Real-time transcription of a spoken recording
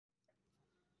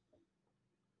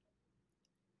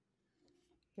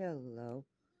Hello.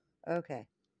 Okay,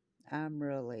 I'm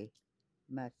really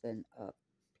messing up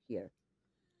here.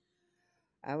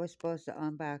 I was supposed to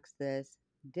unbox this,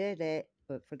 did it,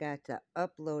 but forgot to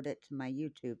upload it to my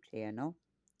YouTube channel.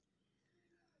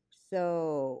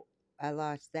 So I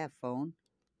lost that phone.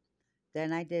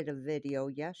 Then I did a video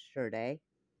yesterday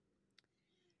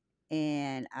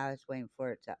and I was waiting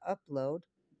for it to upload,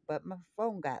 but my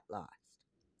phone got lost.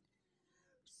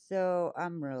 So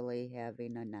I'm really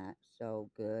having a not so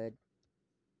good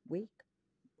week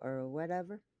or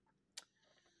whatever.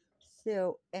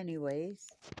 So, anyways,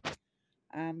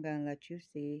 I'm gonna let you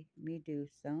see me do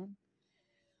some.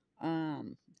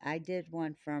 I did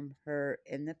one from her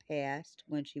in the past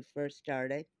when she first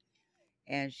started,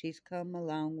 and she's come a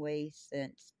long way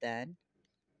since then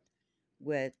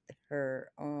with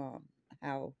her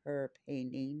how her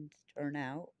paintings turn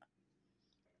out.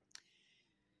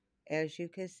 As you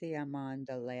can see, I'm on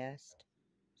the last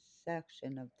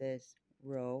section of this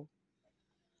row.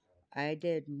 I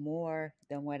did more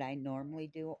than what I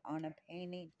normally do on a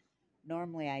painting.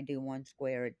 Normally I do one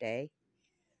square a day,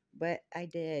 but I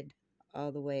did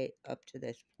all the way up to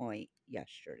this point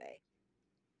yesterday.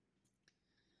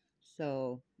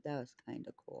 So that was kind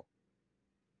of cool.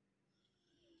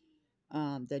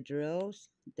 The drills,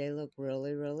 they look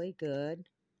really, really good.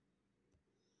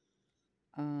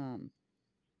 Um,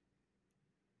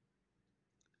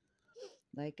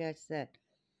 like I said,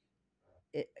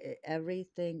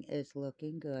 everything is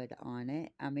looking good on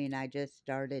it. I mean, I just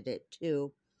started it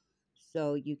too,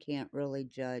 so you can't really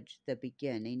judge the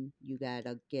beginning. You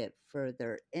gotta get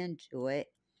further into it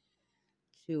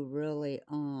to really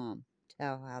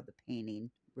tell how the painting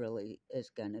really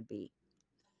is gonna be.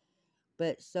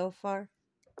 But so far,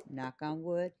 knock on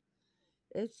wood,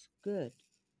 it's good.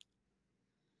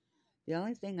 The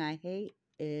only thing I hate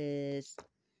is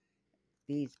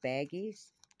these baggies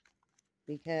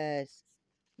because,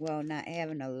 well, not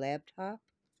having a laptop,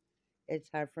 it's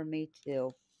hard for me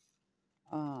to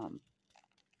um,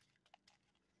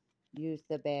 use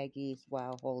the baggies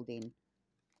while holding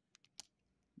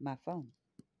my phone.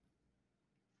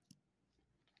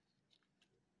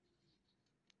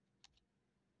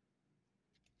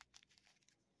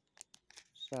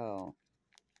 So,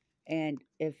 and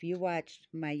if you watched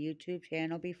my YouTube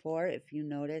channel before, if you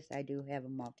notice, I do have a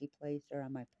multi-placer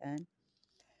on my pen.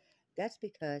 That's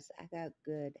because I got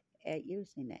good at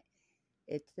using it.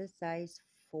 It's a size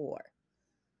 4.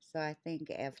 So I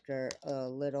think after a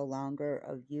little longer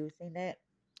of using it,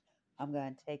 I'm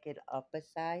going to take it up a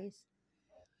size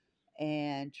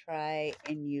and try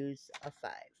and use a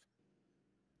 5.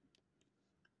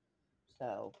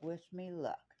 So wish me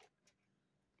luck.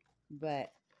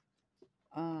 But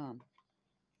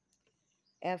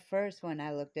at first when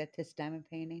I looked at this diamond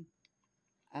painting,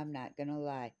 I'm not gonna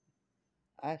lie,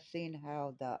 I seen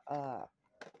how the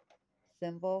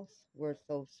symbols were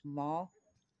so small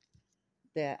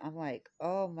that I'm like,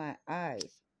 oh my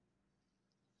eyes.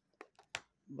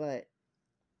 But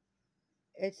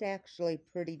it's actually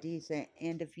pretty decent.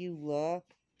 And if you look,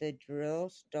 the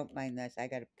drills, don't mind this, I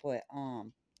gotta put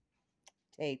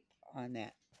tape on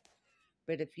that.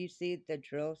 But if you see, the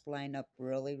drills line up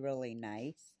really, really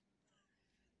nice.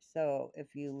 So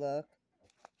if you look,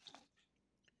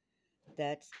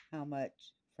 that's how much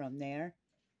from there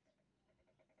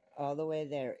all the way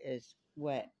there is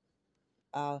what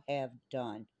I'll have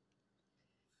done.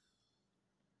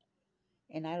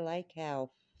 And I like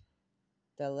how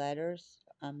the letters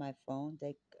on my phone,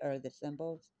 they or the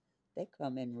symbols, they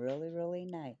come in really, really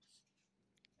nice.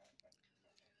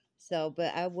 So,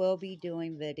 but I will be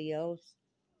doing videos.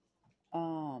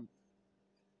 Um,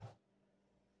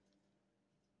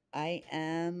 I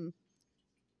am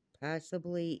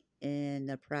possibly in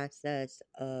the process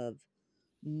of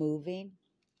moving.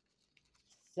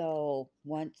 So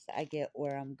once I get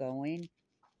where I'm going,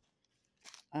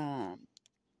 um,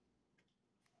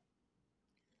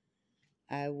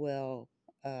 I will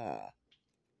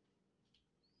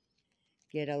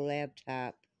get a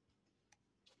laptop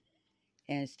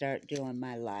and start doing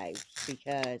my lives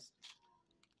because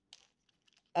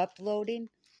uploading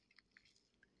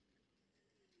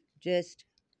just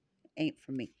ain't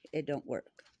for me. It don't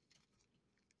work.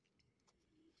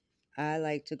 I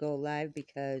like to go live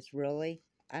because really,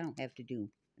 I don't have to do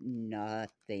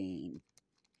nothing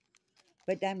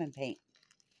but diamond paint.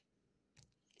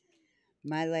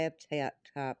 My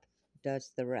laptop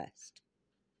does the rest.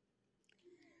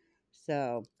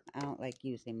 So, I don't like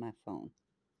using my phone.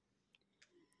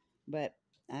 But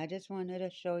I just wanted to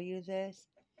show you this.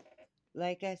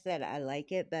 Like I said, I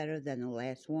like it better than the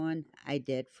last one I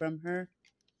did from her.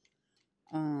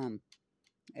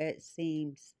 It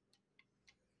seems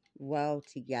well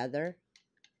together.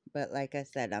 But like I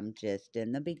said, I'm just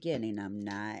in the beginning. I'm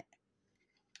not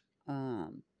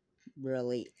um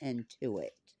really into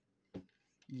it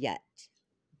yet.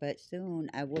 But soon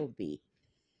I will be.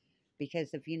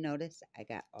 Because if you notice, I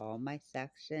got all my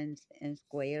sections and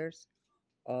squares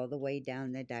all the way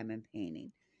down the diamond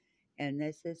painting. And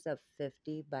this is a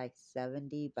 50 by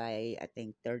 70 by, I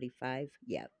think, 35.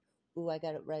 Yep. Ooh, I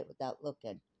got it right without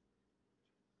looking.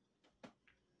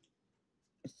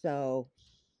 So,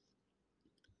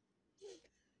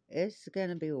 it's going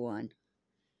to be one.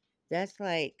 That's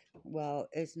like, well,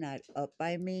 it's not up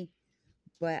by me,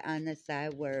 but on the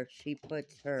side where she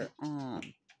puts her,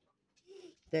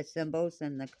 the symbols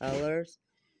and the colors,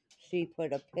 she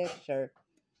put a picture,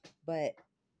 but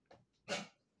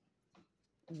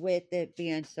with it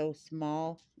being so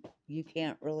small, you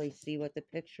can't really see what the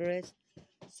picture is.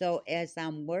 So as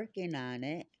I'm working on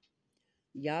it,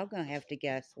 y'all gonna have to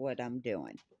guess what I'm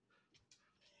doing.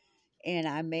 And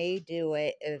I may do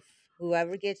it if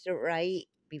whoever gets it right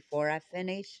before I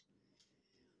finish,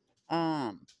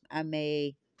 I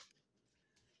may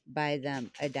buy them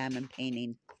a diamond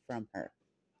painting from her.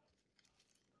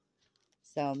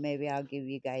 So maybe I'll give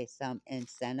you guys some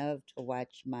incentive to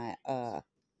watch my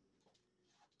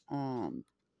um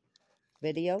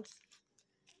videos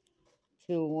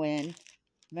to win.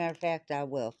 Matter of fact, I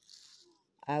will.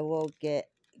 I will get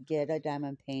a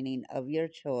diamond painting of your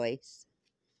choice.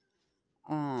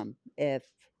 If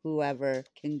whoever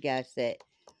can guess it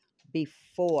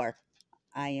before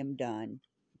I am done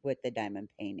with the diamond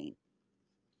painting.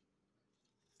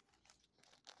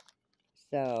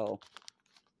 So,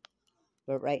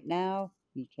 but right now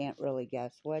you can't really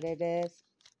guess what it is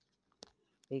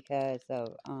because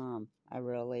of I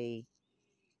really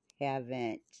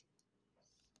haven't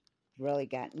really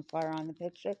gotten far on the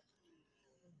picture.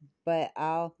 But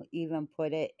I'll even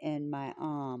put it in my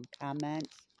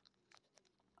comments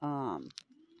um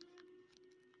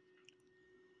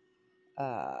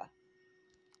uh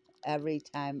every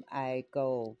time I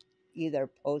go either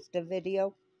post a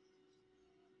video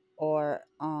or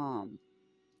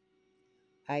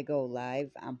I go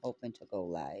live. I'm hoping to go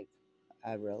live.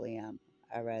 I really am.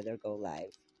 I'd rather go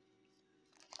live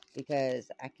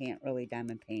because I can't really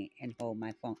diamond paint and hold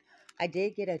my phone. I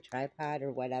did get a tripod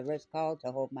or whatever it's called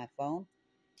to hold my phone,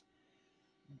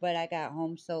 but I got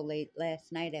home so late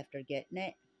last night after getting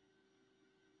it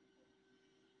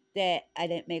that I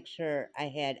didn't make sure I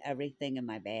had everything in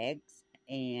my bags,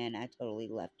 and I totally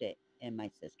left it in my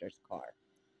sister's car.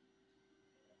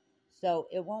 So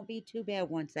it won't be too bad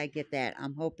once I get that.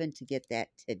 I'm hoping to get that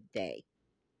today.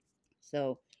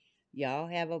 So y'all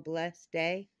have a blessed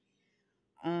day.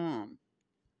 Um,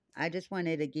 I just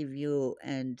wanted to give you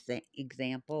an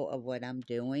example of what I'm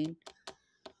doing,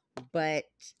 but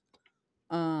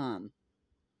um,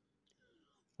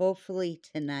 hopefully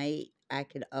tonight I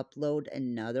could upload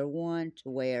another one to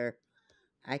where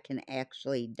I can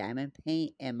actually diamond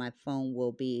paint and my phone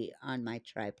will be on my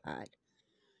tripod.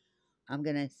 I'm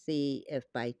going to see if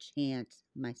by chance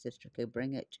my sister could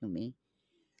bring it to me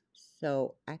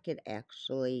so I could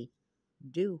actually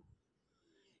do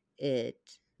it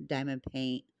diamond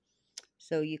paint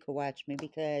so you could watch me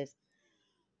because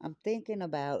I'm thinking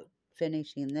about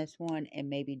finishing this one and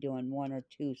maybe doing one or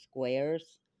two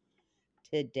squares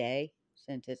today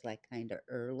since it's like kind of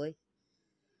early.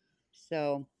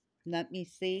 So let me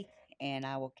see and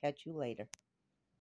I will catch you later.